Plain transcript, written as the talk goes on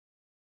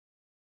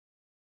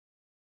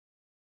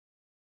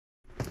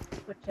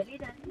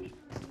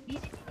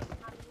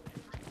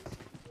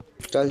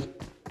चल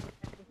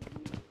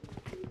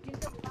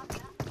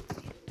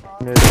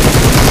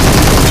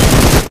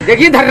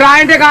देखिए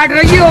धर्राएं काट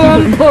रही है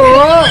ओम को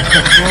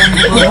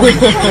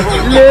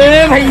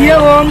ले भैया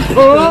ओम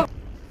को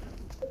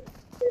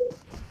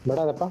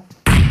बड़ा गप्पा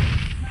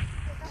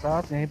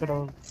साथ यहीं पे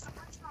रहो।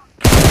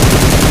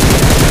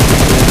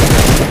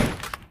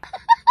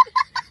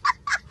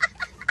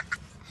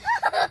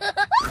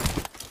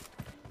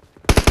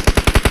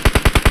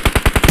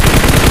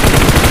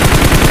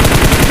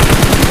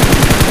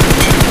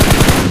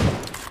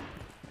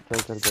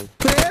 चल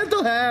स्प्रे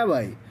तो है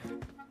भाई,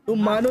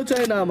 तुम मानो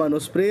चाहे ना मानो,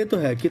 स्प्रे तो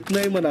है, कितना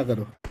ही मना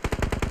करो।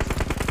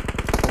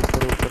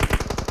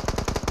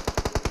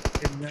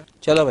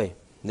 चलो भाई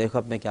देखो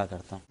अब मैं क्या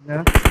करता हूँ।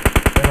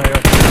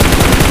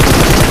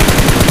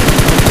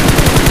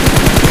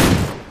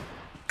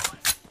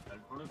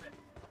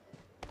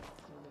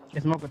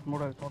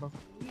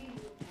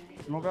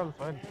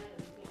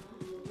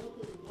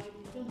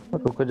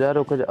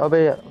 रुक जा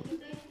अबे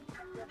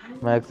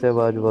मैक से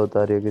आवाज बहुत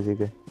आ रही है किसी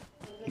के।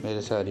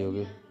 मेरे से आ रही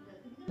होगी।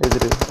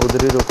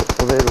 उधर ही रुको।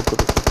 अबे रुको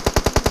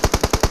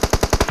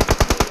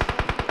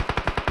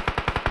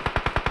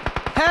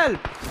हेल्प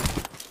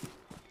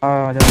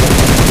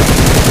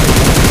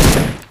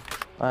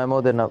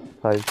एमो देना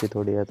 5 की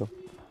थोड़ी है तो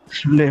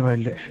ले भाई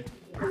ले।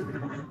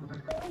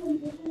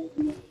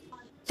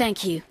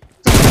 Thank you.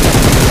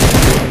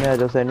 आ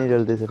जाओ सैनी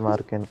जल्दी से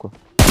मार के इनको।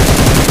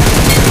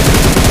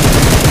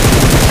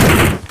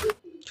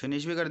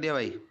 फिनिश भी कर दिया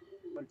भाई।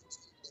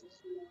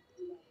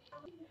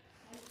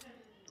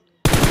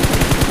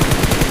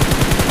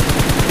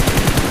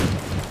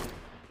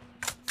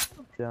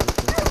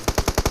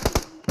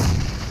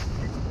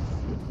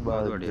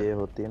 बात ये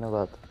होती है ना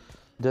बात।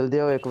 जल्दी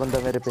आओ एक बंदा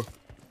मेरे पे।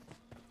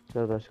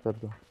 चल रश कर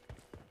दो,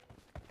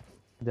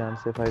 जान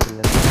से फाइट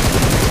लेना।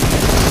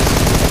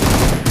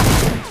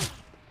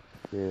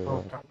 ये